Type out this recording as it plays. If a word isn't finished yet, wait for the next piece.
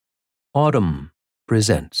Autumn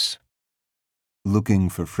presents Looking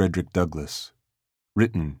for Frederick Douglass,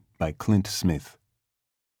 written by Clint Smith.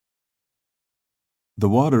 The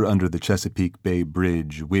water under the Chesapeake Bay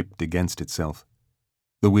Bridge whipped against itself,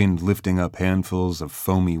 the wind lifting up handfuls of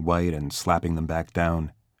foamy white and slapping them back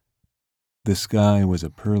down. The sky was a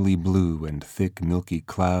pearly blue, and thick milky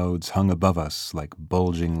clouds hung above us like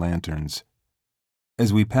bulging lanterns.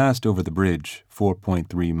 As we passed over the bridge,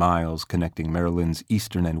 4.3 miles connecting Maryland's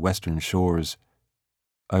eastern and western shores,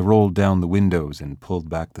 I rolled down the windows and pulled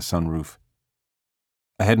back the sunroof.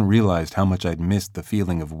 I hadn't realized how much I'd missed the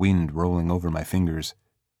feeling of wind rolling over my fingers,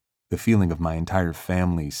 the feeling of my entire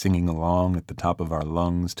family singing along at the top of our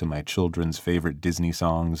lungs to my children's favorite Disney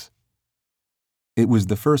songs. It was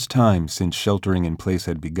the first time since sheltering in place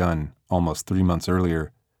had begun, almost 3 months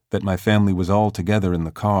earlier, that my family was all together in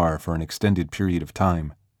the car for an extended period of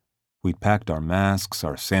time. We'd packed our masks,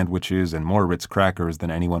 our sandwiches, and more Ritz crackers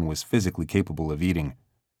than anyone was physically capable of eating.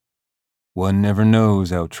 One never knows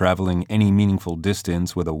how traveling any meaningful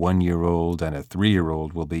distance with a 1-year-old and a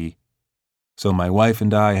 3-year-old will be. So my wife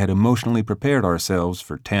and I had emotionally prepared ourselves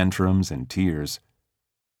for tantrums and tears.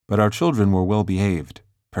 But our children were well behaved,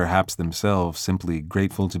 perhaps themselves simply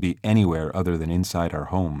grateful to be anywhere other than inside our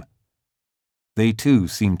home. They too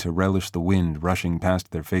seemed to relish the wind rushing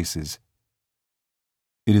past their faces.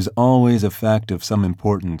 It is always a fact of some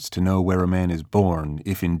importance to know where a man is born,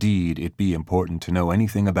 if indeed it be important to know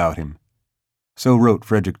anything about him. So wrote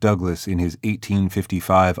Frederick Douglass in his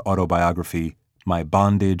 1855 autobiography, My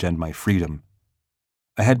Bondage and My Freedom.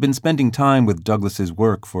 I had been spending time with Douglass's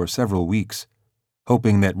work for several weeks,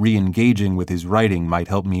 hoping that re-engaging with his writing might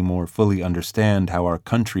help me more fully understand how our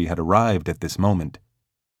country had arrived at this moment.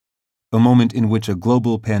 A moment in which a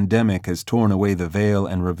global pandemic has torn away the veil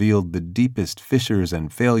and revealed the deepest fissures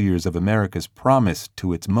and failures of America's promise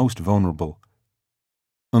to its most vulnerable.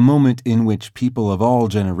 A moment in which people of all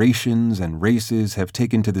generations and races have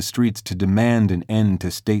taken to the streets to demand an end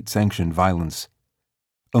to state-sanctioned violence.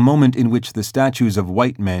 A moment in which the statues of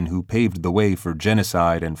white men who paved the way for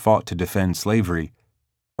genocide and fought to defend slavery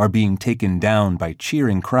are being taken down by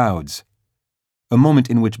cheering crowds. A moment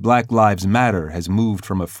in which Black Lives Matter has moved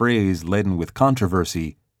from a phrase laden with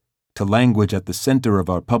controversy to language at the center of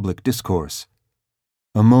our public discourse.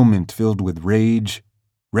 A moment filled with rage,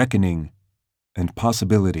 reckoning, and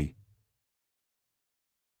possibility.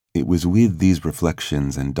 It was with these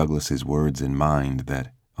reflections and Douglass's words in mind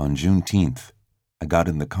that, on Juneteenth, I got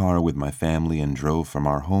in the car with my family and drove from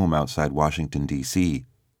our home outside Washington, D.C.,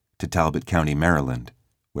 to Talbot County, Maryland,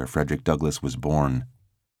 where Frederick Douglass was born.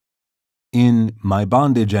 In My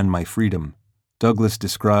Bondage and My Freedom, Douglass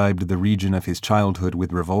described the region of his childhood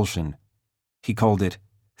with revulsion. He called it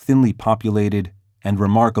thinly populated and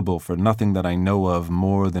remarkable for nothing that I know of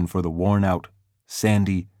more than for the worn-out,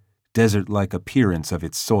 sandy, desert-like appearance of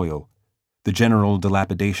its soil, the general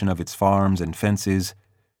dilapidation of its farms and fences,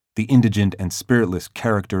 the indigent and spiritless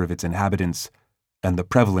character of its inhabitants, and the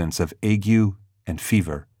prevalence of ague and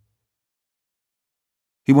fever.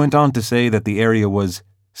 He went on to say that the area was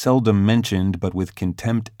seldom mentioned but with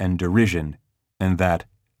contempt and derision, and that,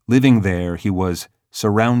 living there, he was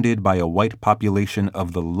surrounded by a white population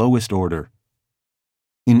of the lowest order.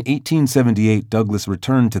 In 1878, Douglass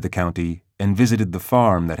returned to the county and visited the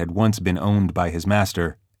farm that had once been owned by his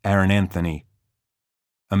master, Aaron Anthony,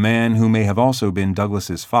 a man who may have also been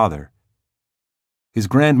Douglass's father. His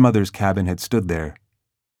grandmother's cabin had stood there.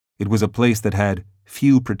 It was a place that had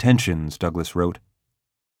few pretensions, Douglass wrote.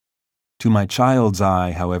 To my child's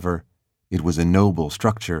eye, however, it was a noble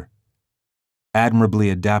structure,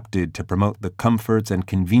 admirably adapted to promote the comforts and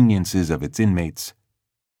conveniences of its inmates,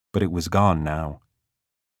 but it was gone now.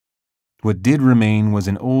 What did remain was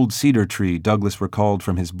an old cedar tree Douglass recalled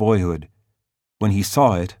from his boyhood. When he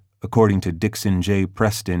saw it, according to Dixon J.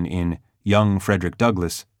 Preston in Young Frederick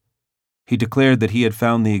Douglass, he declared that he had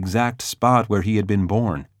found the exact spot where he had been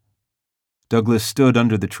born. Douglass stood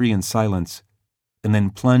under the tree in silence, and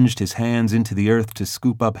then plunged his hands into the earth to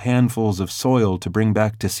scoop up handfuls of soil to bring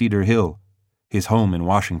back to Cedar Hill, his home in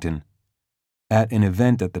Washington. At an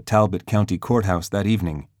event at the Talbot County Courthouse that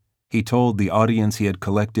evening, he told the audience he had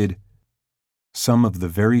collected some of the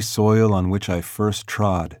very soil on which I first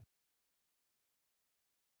trod.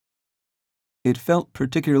 It felt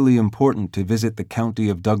particularly important to visit the county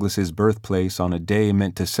of Douglass's birthplace on a day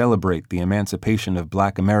meant to celebrate the emancipation of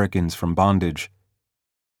Black Americans from bondage.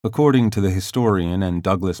 According to the historian and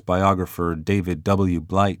Douglass biographer David W.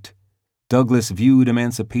 Blight, Douglass viewed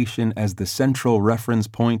emancipation as the central reference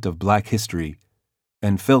point of Black history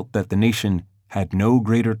and felt that the nation had no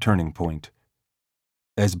greater turning point.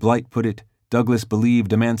 As Blight put it, Douglass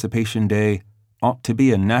believed Emancipation Day ought to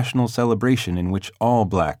be a national celebration in which all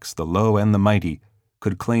blacks, the low and the mighty,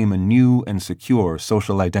 could claim a new and secure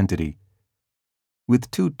social identity. With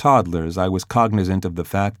 2 toddlers, I was cognizant of the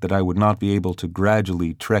fact that I would not be able to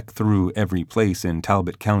gradually trek through every place in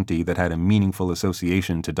Talbot County that had a meaningful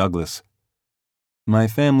association to Douglas. My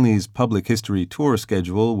family's public history tour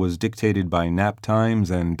schedule was dictated by nap times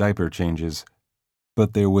and diaper changes.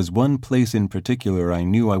 But there was one place in particular I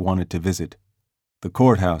knew I wanted to visit, the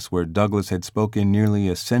courthouse where Douglas had spoken nearly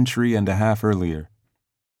a century and a half earlier.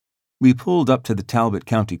 We pulled up to the Talbot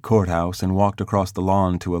County Courthouse and walked across the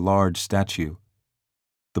lawn to a large statue.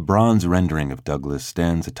 The bronze rendering of Douglas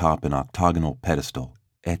stands atop an octagonal pedestal,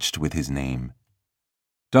 etched with his name.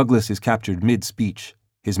 Douglas is captured mid-speech,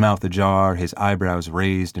 his mouth ajar, his eyebrows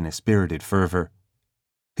raised in a spirited fervor.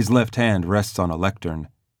 His left hand rests on a lectern.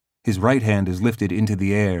 His right hand is lifted into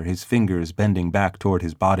the air, his fingers bending back toward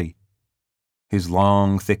his body. His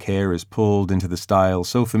long, thick hair is pulled into the style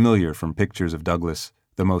so familiar from pictures of Douglas,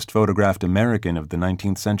 the most photographed American of the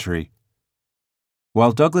 19th century.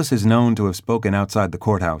 While Douglas is known to have spoken outside the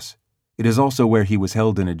courthouse, it is also where he was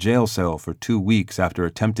held in a jail cell for 2 weeks after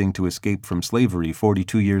attempting to escape from slavery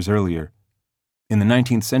 42 years earlier. In the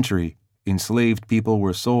 19th century, enslaved people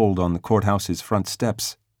were sold on the courthouse's front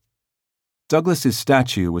steps. Douglas's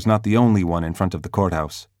statue was not the only one in front of the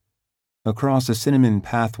courthouse. Across a cinnamon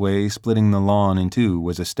pathway splitting the lawn in 2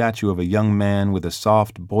 was a statue of a young man with a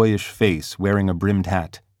soft, boyish face wearing a brimmed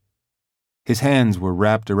hat. His hands were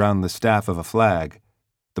wrapped around the staff of a flag,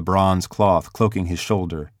 the bronze cloth cloaking his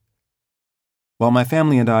shoulder. While my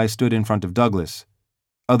family and I stood in front of Douglas,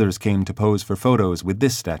 others came to pose for photos with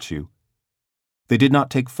this statue. They did not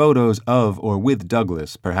take photos of or with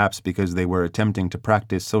Douglas, perhaps because they were attempting to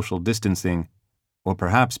practice social distancing, or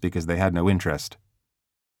perhaps because they had no interest.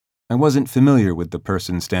 I wasn't familiar with the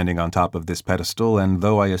person standing on top of this pedestal, and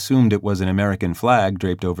though I assumed it was an American flag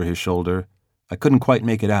draped over his shoulder, I couldn't quite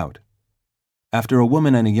make it out. After a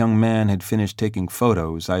woman and a young man had finished taking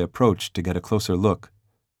photos, I approached to get a closer look.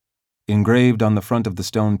 Engraved on the front of the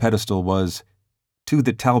stone pedestal was, "To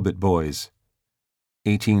the Talbot Boys,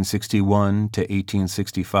 1861 to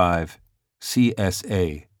 1865,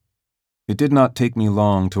 CSA." It did not take me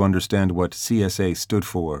long to understand what CSA stood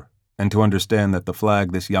for, and to understand that the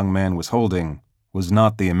flag this young man was holding was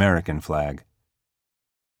not the American flag.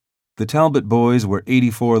 The Talbot Boys were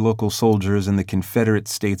 84 local soldiers in the Confederate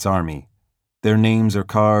States Army. Their names are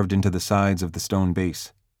carved into the sides of the stone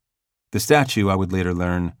base. The statue, I would later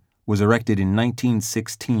learn, was erected in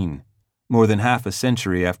 1916, more than half a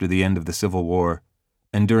century after the end of the Civil War,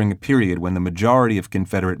 and during a period when the majority of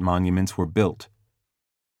Confederate monuments were built.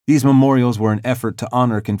 These memorials were an effort to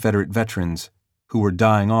honor Confederate veterans, who were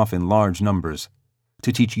dying off in large numbers,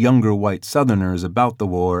 to teach younger white Southerners about the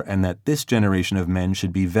war and that this generation of men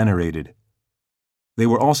should be venerated. They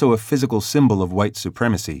were also a physical symbol of white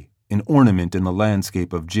supremacy, an ornament in the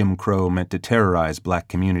landscape of Jim Crow meant to terrorize black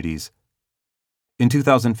communities. In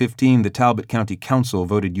 2015, the Talbot County Council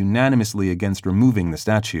voted unanimously against removing the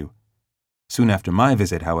statue. Soon after my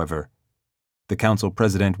visit, however, the council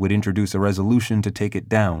president would introduce a resolution to take it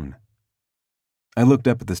down. I looked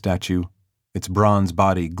up at the statue, its bronze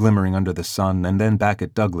body glimmering under the sun, and then back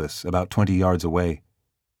at Douglas, about 20 yards away.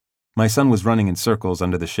 My son was running in circles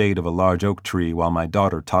under the shade of a large oak tree while my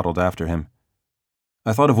daughter toddled after him.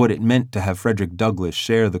 I thought of what it meant to have Frederick Douglass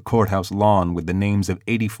share the courthouse lawn with the names of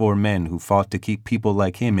 84 men who fought to keep people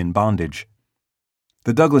like him in bondage.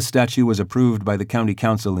 The Douglass statue was approved by the county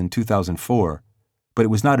council in 2004, but it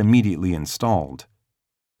was not immediately installed.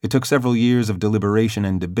 It took several years of deliberation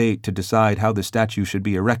and debate to decide how the statue should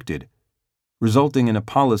be erected, resulting in a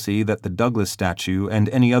policy that the Douglass statue and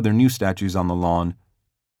any other new statues on the lawn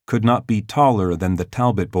could not be taller than the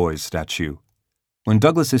Talbot Boys statue. When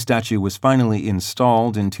Douglass's statue was finally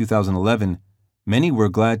installed in 2011, many were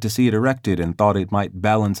glad to see it erected and thought it might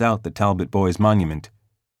balance out the Talbot Boys monument.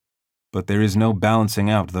 But there is no balancing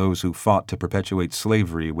out those who fought to perpetuate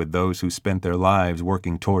slavery with those who spent their lives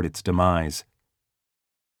working toward its demise.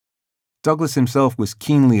 Douglass himself was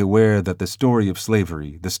keenly aware that the story of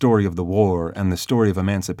slavery, the story of the war, and the story of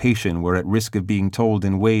emancipation were at risk of being told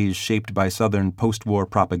in ways shaped by Southern post-war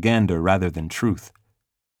propaganda rather than truth.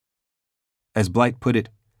 As Blight put it,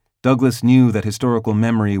 Douglass knew that historical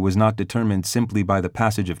memory was not determined simply by the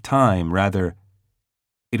passage of time, rather,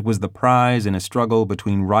 it was the prize in a struggle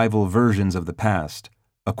between rival versions of the past,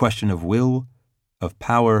 a question of will, of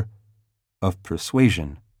power, of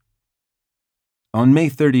persuasion. On May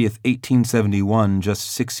 30th, 1871, just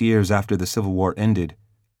 6 years after the Civil War ended,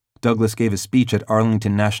 Douglass gave a speech at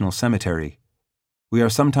Arlington National Cemetery. "We are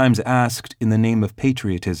sometimes asked in the name of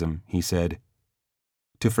patriotism," he said,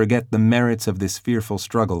 to forget the merits of this fearful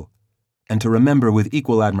struggle, and to remember with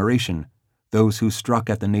equal admiration those who struck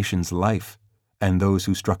at the nation's life and those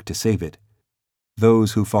who struck to save it,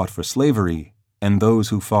 those who fought for slavery and those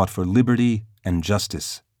who fought for liberty and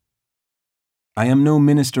justice. I am no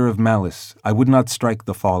minister of malice. I would not strike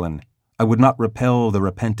the fallen. I would not repel the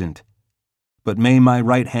repentant. But may my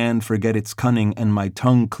right hand forget its cunning and my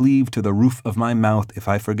tongue cleave to the roof of my mouth if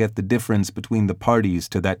I forget the difference between the parties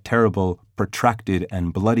to that terrible, protracted,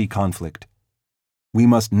 and bloody conflict. We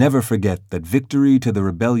must never forget that victory to the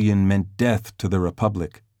rebellion meant death to the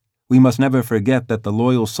republic. We must never forget that the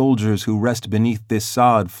loyal soldiers who rest beneath this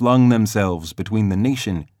sod flung themselves between the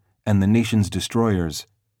nation and the nation's destroyers.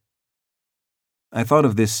 I thought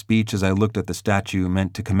of this speech as I looked at the statue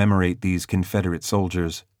meant to commemorate these Confederate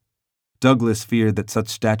soldiers. Douglas feared that such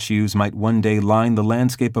statues might one day line the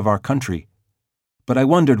landscape of our country, but I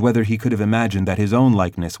wondered whether he could have imagined that his own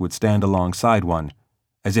likeness would stand alongside one,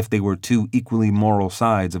 as if they were two equally moral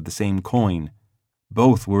sides of the same coin,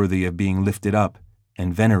 both worthy of being lifted up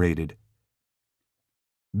and venerated.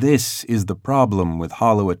 This is the problem with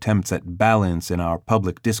hollow attempts at balance in our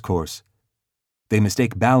public discourse. They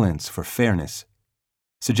mistake balance for fairness.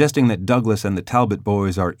 Suggesting that Douglas and the Talbot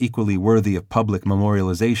boys are equally worthy of public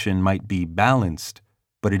memorialization might be balanced,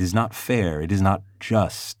 but it is not fair, it is not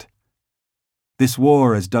just. This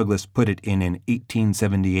war, as Douglas put it in an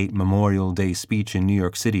 1878 Memorial Day speech in New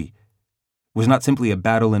York City, was not simply a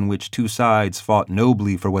battle in which two sides fought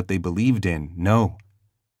nobly for what they believed in, no.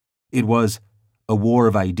 It was a war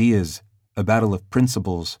of ideas, a battle of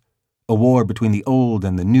principles, a war between the old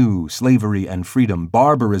and the new, slavery and freedom,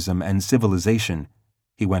 barbarism and civilization.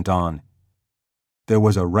 He went on. There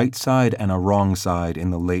was a right side and a wrong side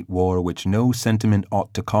in the late war which no sentiment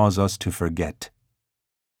ought to cause us to forget.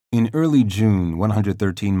 In early June,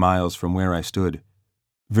 113 miles from where I stood,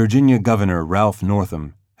 Virginia Governor Ralph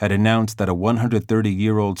Northam had announced that a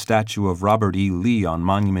 130-year-old statue of Robert E. Lee on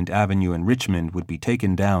Monument Avenue in Richmond would be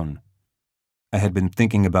taken down. I had been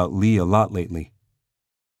thinking about Lee a lot lately.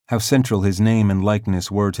 How central his name and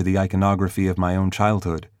likeness were to the iconography of my own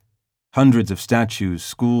childhood. Hundreds of statues,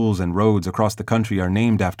 schools, and roads across the country are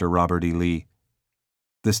named after Robert E. Lee.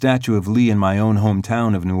 The statue of Lee in my own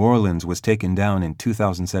hometown of New Orleans was taken down in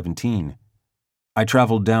 2017. I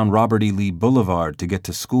traveled down Robert E. Lee Boulevard to get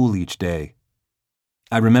to school each day.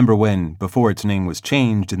 I remember when, before its name was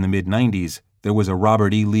changed in the mid-90s, there was a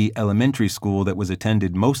Robert E. Lee elementary school that was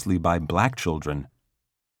attended mostly by black children.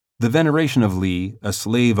 The veneration of Lee, a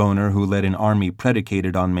slave owner who led an army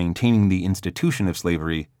predicated on maintaining the institution of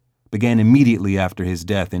slavery, began immediately after his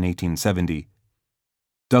death in 1870.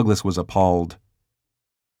 Douglas was appalled.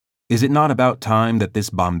 Is it not about time that this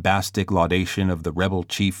bombastic laudation of the rebel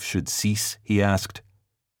chief should cease? He asked.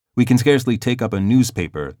 We can scarcely take up a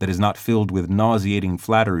newspaper that is not filled with nauseating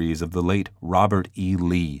flatteries of the late Robert E.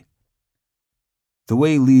 Lee. The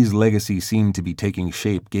way Lee's legacy seemed to be taking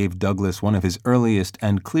shape gave Douglas one of his earliest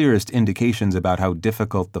and clearest indications about how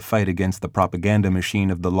difficult the fight against the propaganda machine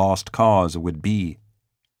of the lost cause would be.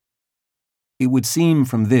 It would seem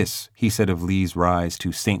from this, he said of Lee's rise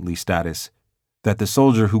to saintly status, that the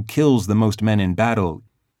soldier who kills the most men in battle,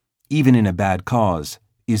 even in a bad cause,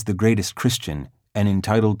 is the greatest Christian and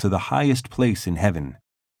entitled to the highest place in heaven.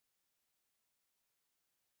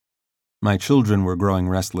 My children were growing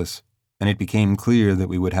restless, and it became clear that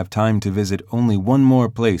we would have time to visit only one more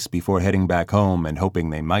place before heading back home and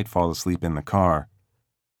hoping they might fall asleep in the car.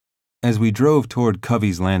 As we drove toward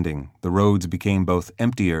Covey's Landing, the roads became both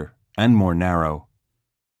emptier and more narrow.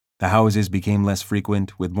 The houses became less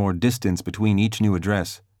frequent, with more distance between each new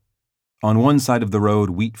address. On one side of the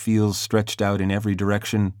road, wheat fields stretched out in every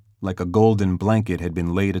direction, like a golden blanket had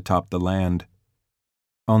been laid atop the land.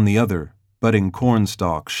 On the other, budding corn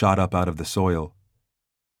stalks shot up out of the soil.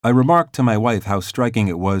 I remarked to my wife how striking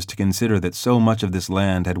it was to consider that so much of this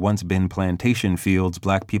land had once been plantation fields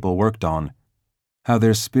black people worked on, how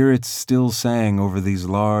their spirits still sang over these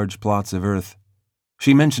large plots of earth.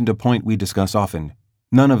 She mentioned a point we discuss often.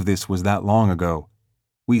 None of this was that long ago.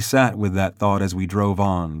 We sat with that thought as we drove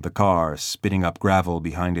on, the car spitting up gravel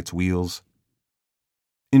behind its wheels.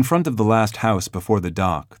 In front of the last house before the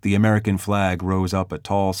dock, the American flag rose up a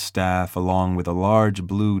tall staff along with a large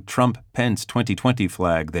blue Trump-Pence 2020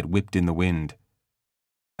 flag that whipped in the wind.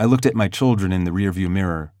 I looked at my children in the rearview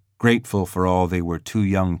mirror, grateful for all they were too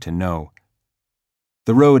young to know.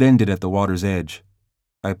 The road ended at the water's edge.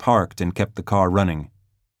 I parked and kept the car running.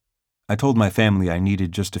 I told my family I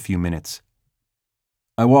needed just a few minutes.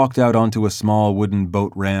 I walked out onto a small wooden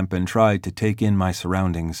boat ramp and tried to take in my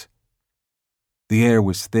surroundings. The air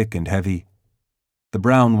was thick and heavy. The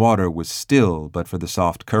brown water was still but for the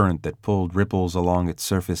soft current that pulled ripples along its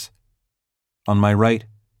surface. On my right,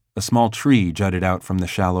 a small tree jutted out from the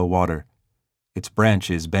shallow water, its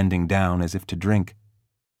branches bending down as if to drink.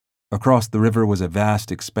 Across the river was a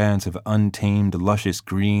vast expanse of untamed, luscious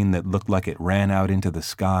green that looked like it ran out into the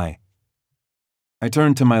sky. I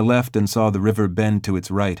turned to my left and saw the river bend to its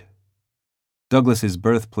right. Douglas's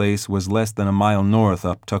birthplace was less than a mile north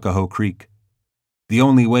up Tuckahoe Creek. The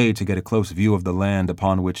only way to get a close view of the land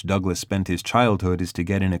upon which Douglas spent his childhood is to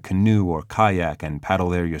get in a canoe or kayak and paddle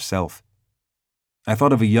there yourself. I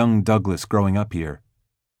thought of a young Douglas growing up here,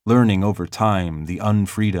 learning over time the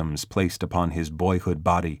unfreedoms placed upon his boyhood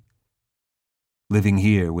body. Living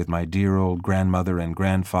here with my dear old grandmother and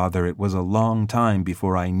grandfather, it was a long time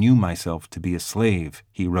before I knew myself to be a slave,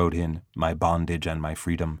 he wrote in My Bondage and My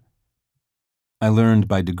Freedom. I learned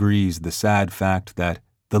by degrees the sad fact that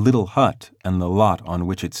the little hut and the lot on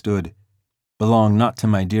which it stood belonged not to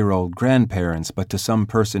my dear old grandparents, but to some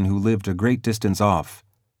person who lived a great distance off,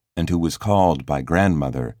 and who was called by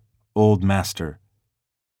grandmother Old Master.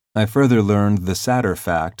 I further learned the sadder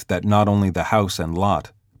fact that not only the house and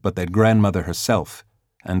lot, but that grandmother herself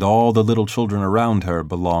and all the little children around her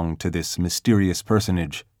belonged to this mysterious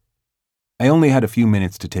personage. I only had a few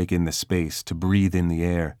minutes to take in the space, to breathe in the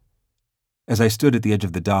air. As I stood at the edge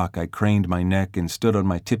of the dock, I craned my neck and stood on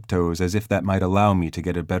my tiptoes as if that might allow me to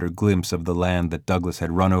get a better glimpse of the land that Douglas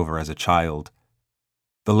had run over as a child,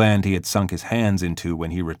 the land he had sunk his hands into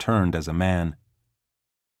when he returned as a man.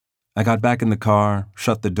 I got back in the car,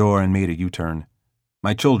 shut the door, and made a U-turn.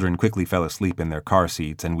 My children quickly fell asleep in their car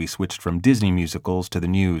seats, and we switched from Disney musicals to the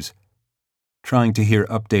news, trying to hear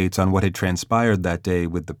updates on what had transpired that day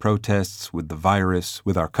with the protests, with the virus,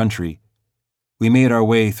 with our country. We made our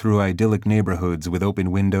way through idyllic neighborhoods with open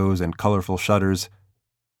windows and colorful shutters.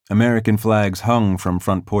 American flags hung from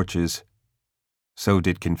front porches. So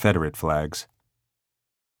did Confederate flags.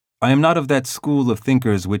 I am not of that school of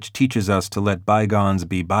thinkers which teaches us to let bygones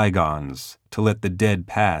be bygones, to let the dead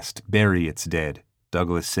past bury its dead,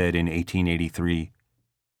 Douglas said in 1883.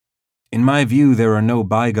 In my view, there are no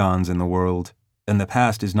bygones in the world, and the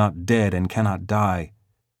past is not dead and cannot die.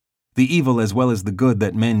 The evil as well as the good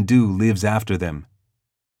that men do lives after them.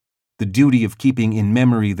 The duty of keeping in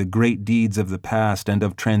memory the great deeds of the past and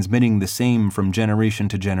of transmitting the same from generation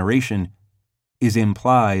to generation is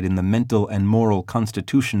implied in the mental and moral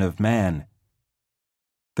constitution of man.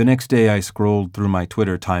 The next day I scrolled through my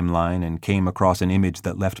Twitter timeline and came across an image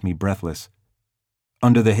that left me breathless.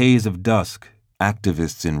 Under the haze of dusk,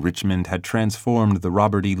 activists in Richmond had transformed the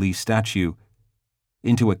Robert E. Lee statue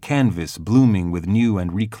into a canvas blooming with new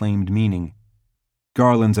and reclaimed meaning.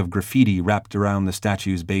 Garlands of graffiti wrapped around the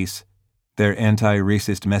statue's base, their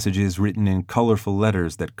anti-racist messages written in colorful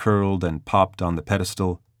letters that curled and popped on the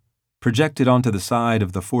pedestal. Projected onto the side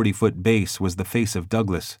of the 40-foot base was the face of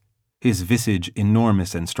Douglas, his visage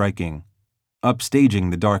enormous and striking, upstaging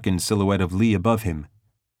the darkened silhouette of Lee above him.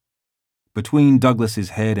 Between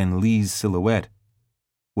Douglas's head and Lee's silhouette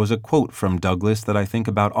was a quote from Douglas that I think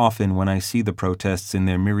about often when I see the protests in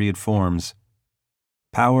their myriad forms.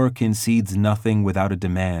 Power concedes nothing without a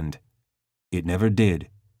demand. It never did,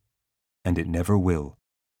 and it never will.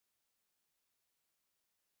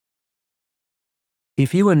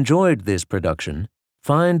 If you enjoyed this production,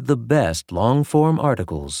 find the best long-form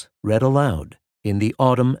articles read aloud in the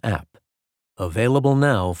Autumn app, available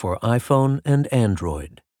now for iPhone and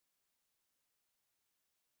Android.